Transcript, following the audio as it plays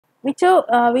Which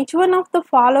one of the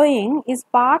following is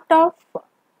part of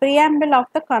preamble of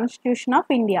the Constitution of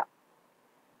India?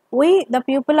 We, the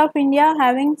people of India,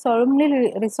 having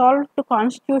solemnly resolved to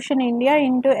constitution India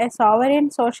into a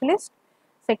sovereign socialist,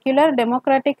 secular,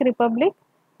 democratic republic,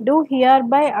 do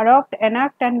hereby adopt,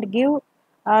 enact, and give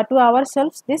to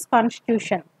ourselves this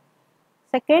constitution.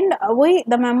 Second, we,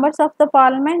 the members of the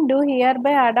parliament, do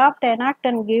hereby adopt, enact,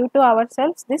 and give to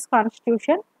ourselves this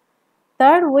constitution.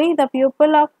 Third, we, the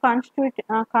people of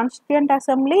Constituent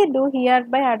Assembly, do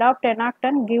hereby adopt, enact,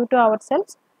 and give to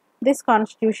ourselves this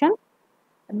constitution.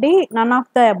 D. None of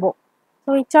the above.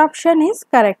 So, which option is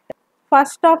correct?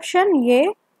 First option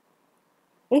A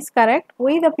is correct.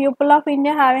 We, the people of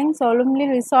India, having solemnly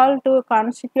resolved to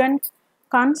constitute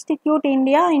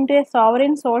India into a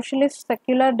sovereign, socialist,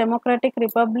 secular, democratic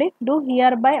republic, do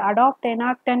hereby adopt,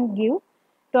 enact, and give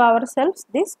to ourselves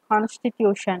this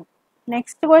constitution.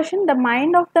 Next question: the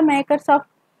mind of the makers of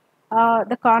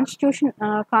the constitution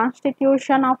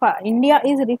of India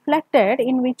is reflected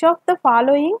in which of the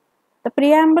following? The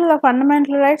preamble, the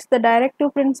fundamental rights, the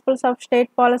directive principles of state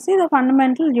policy, the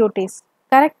fundamental duties.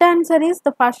 Correct answer is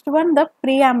the first one, the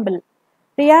preamble.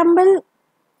 Preamble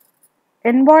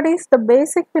embodies the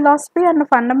basic philosophy and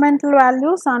fundamental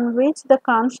values on which the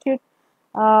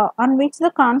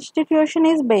constitution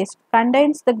is based.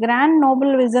 Contains the grand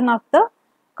noble vision of the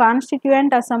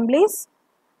constituent assembly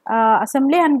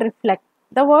and reflect.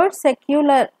 The word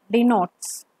secular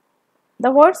denotes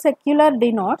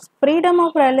freedom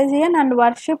of religion and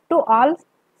worship to all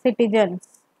citizens.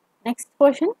 Next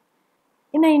question.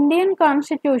 In the Indian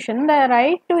Constitution, the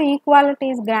right to equality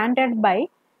is granted by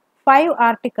 5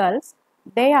 articles.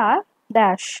 They are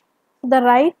dash. The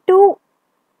right to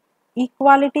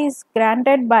equality is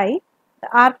granted by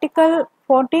Article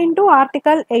 14 to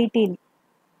Article 18.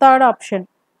 Third option.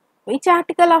 Which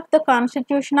article of the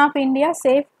Constitution of India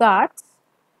safeguards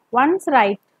one's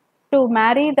right to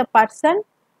marry the person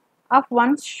of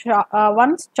one's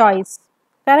choice?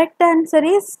 Correct answer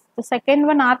is the second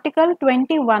one, Article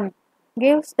 21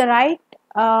 gives the right,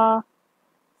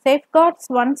 safeguards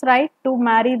one's right to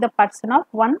marry the person of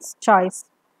one's choice.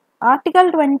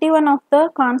 Article 21 of the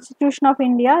Constitution of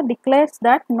India declares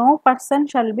that no person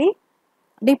shall be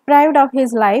deprived of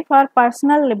his life or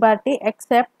personal liberty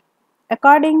except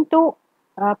according to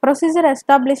procedure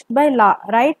established by law,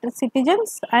 right,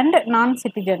 citizens and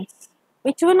non-citizens.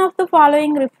 Which one of the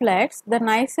following reflects the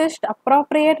nicest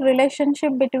appropriate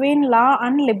relationship between law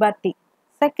and liberty?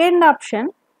 Second option,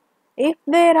 if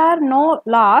there are no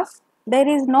laws, there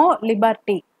is no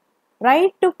liberty.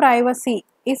 Right to privacy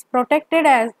is protected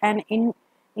as an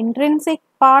intrinsic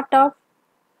part of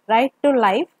right to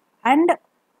life and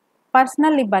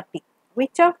personal liberty.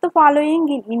 Which of the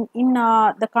following in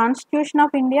the Constitution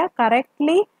of India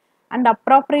correctly and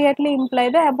appropriately imply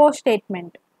the above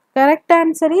statement? Correct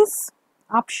answer is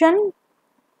option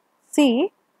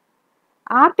C,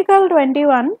 Article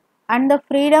 21 and the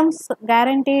freedoms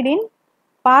guaranteed in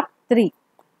Part 3.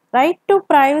 Right to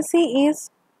privacy is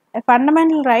a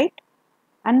fundamental right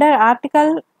under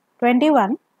Article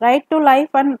 21, right to life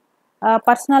and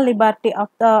personal liberty of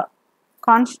the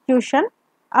Constitution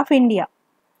of India.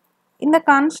 In the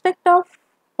construct of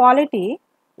polity,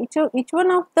 which one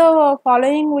of the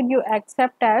following would you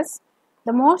accept as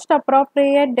the most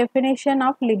appropriate definition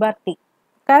of liberty?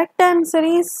 Correct answer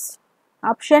is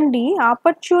option D,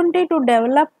 opportunity to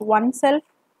develop oneself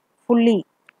fully.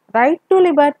 Right to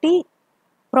liberty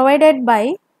provided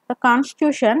by the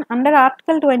Constitution under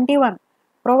Article 21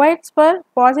 provides for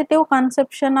positive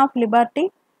conception of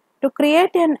liberty to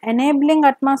create an enabling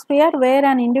atmosphere where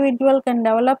an individual can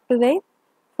develop to their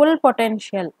full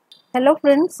potential. Hello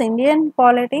friends, Indian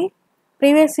polity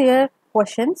previous year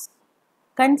questions.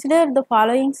 Consider the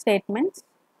following statements.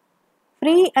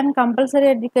 Free and compulsory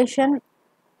education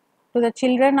to the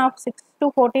children of 6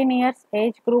 to 14 years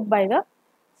age group by the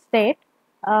state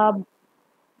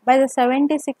by the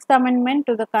 76th Amendment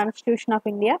to the Constitution of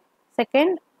India.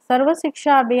 Second, Sarva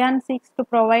Shiksha Abhiyan seeks to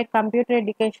provide computer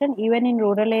education even in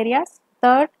rural areas.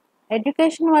 Third,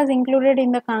 education was included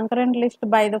in the concurrent list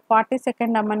by the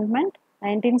 42nd Amendment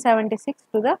 1976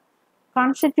 to the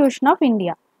Constitution of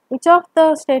India. Which of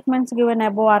the statements given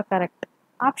above are correct?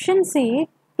 Option C,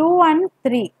 2 and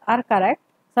 3 are correct.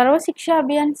 Sarva Shiksha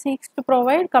Abhiyan seeks to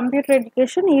provide computer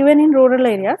education even in rural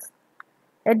areas.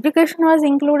 Education was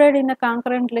included in the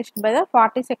concurrent list by the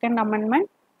 42nd Amendment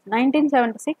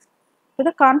 1976 to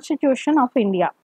the Constitution of India.